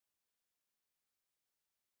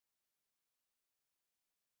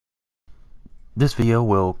This video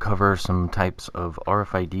will cover some types of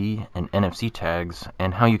RFID and NFC tags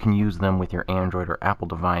and how you can use them with your Android or Apple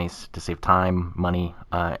device to save time, money,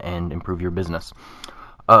 and improve your business.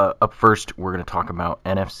 Up first, we're going to talk about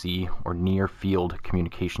NFC or near field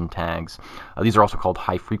communication tags. These are also called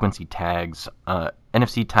high frequency tags.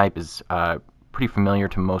 NFC type is pretty familiar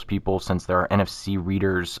to most people since there are NFC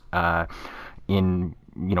readers in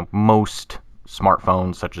most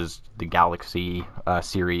smartphones such as the Galaxy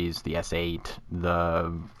series, the S8,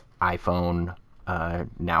 the iPhone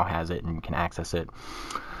now has it and can access it.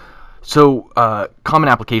 So common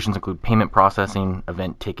applications include payment processing,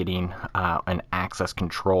 event ticketing, and access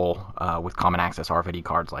control with common access RFID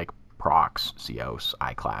cards like Prox, COS,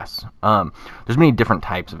 iClass. There's many different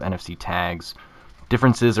types of NFC tags.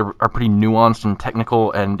 Differences are pretty nuanced and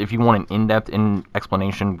technical, and if you want an in-depth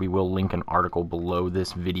explanation, we will link an article below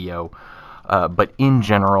this video. But in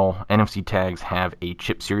general, NFC tags have a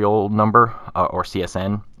chip serial number, or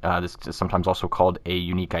CSN. This is sometimes also called a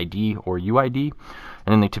unique ID or UID.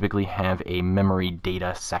 And then they typically have a memory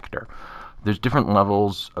data sector. There's different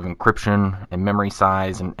levels of encryption and memory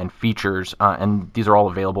size and features, and these are all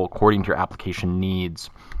available according to your application needs.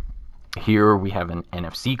 Here we have an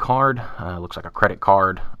NFC card. Looks like a credit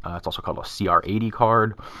card. It's also called a CR80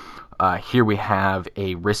 card. Here we have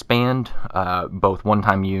a wristband, both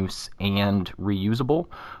one-time use and reusable,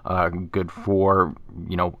 good for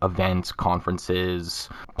events, conferences,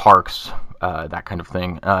 parks, that kind of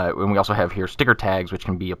thing. And we also have here sticker tags, which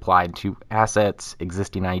can be applied to assets,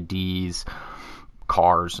 existing IDs,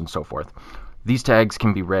 cars, and so forth. These tags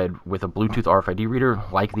can be read with a Bluetooth RFID reader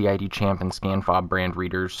like the idChamp and ScanFob brand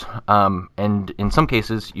readers, and in some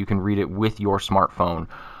cases you can read it with your smartphone.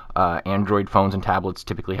 Android phones and tablets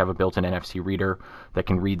typically have a built-in NFC reader that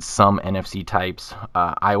can read some NFC types.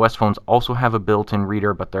 iOS phones also have a built-in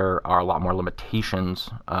reader, but there are a lot more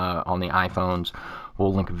limitations on the iPhones.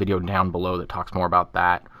 We'll link a video down below that talks more about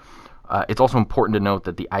that. It's also important to note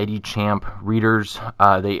that the idChamp readers,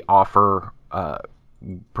 they offer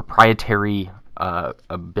proprietary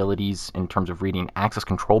abilities in terms of reading access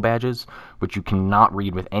control badges, which you cannot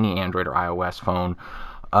read with any Android or iOS phone.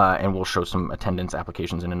 And we'll show some attendance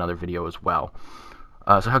applications in another video as well.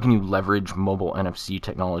 So how can you leverage mobile NFC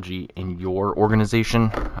technology in your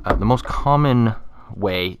organization? The most common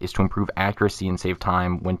way is to improve accuracy and save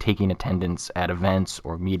time when taking attendance at events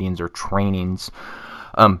or meetings or trainings.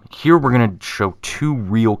 Here we're going to show two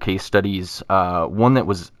real case studies, one that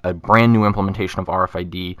was a brand new implementation of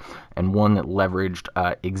RFID and one that leveraged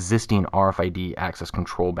existing RFID access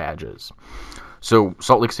control badges. So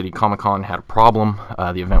Salt Lake City Comic-Con had a problem.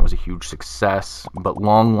 The event was a huge success, but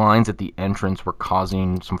long lines at the entrance were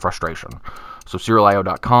causing some frustration. So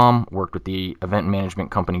Serialio.com worked with the event management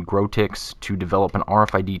company Grotix to develop an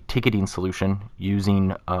RFID ticketing solution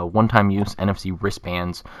using one-time use NFC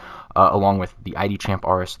wristbands along with the idChamp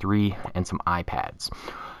RS3 and some iPads.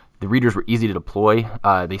 The readers were easy to deploy,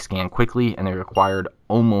 they scan quickly, and they required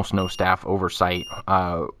almost no staff oversight.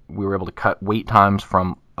 We were able to cut wait times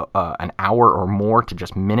from an hour or more to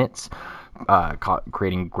just minutes,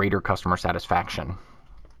 creating greater customer satisfaction.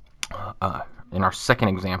 In our second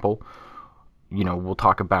example, we'll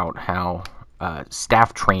talk about how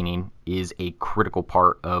staff training is a critical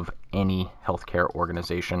part of any healthcare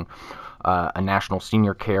organization. A national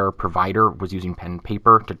senior care provider was using pen and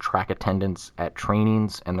paper to track attendance at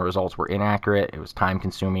trainings, and the results were inaccurate. It was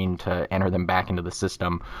time-consuming to enter them back into the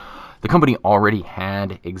system. The company already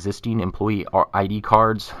had existing employee ID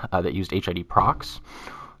cards that used HID Prox.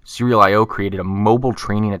 Serialio created a mobile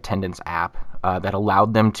training attendance app that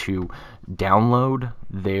allowed them to download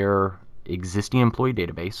their existing employee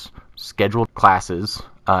database, schedule classes,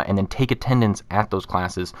 and then take attendance at those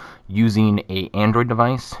classes using an Android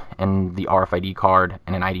device and the RFID card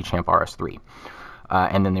and an idChamp RS3.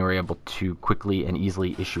 And then they were able to quickly and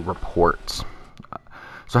easily issue reports.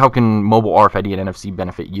 So how can mobile RFID and NFC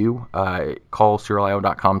benefit you? Call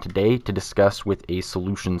Serialio.com today to discuss with a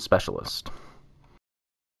solution specialist.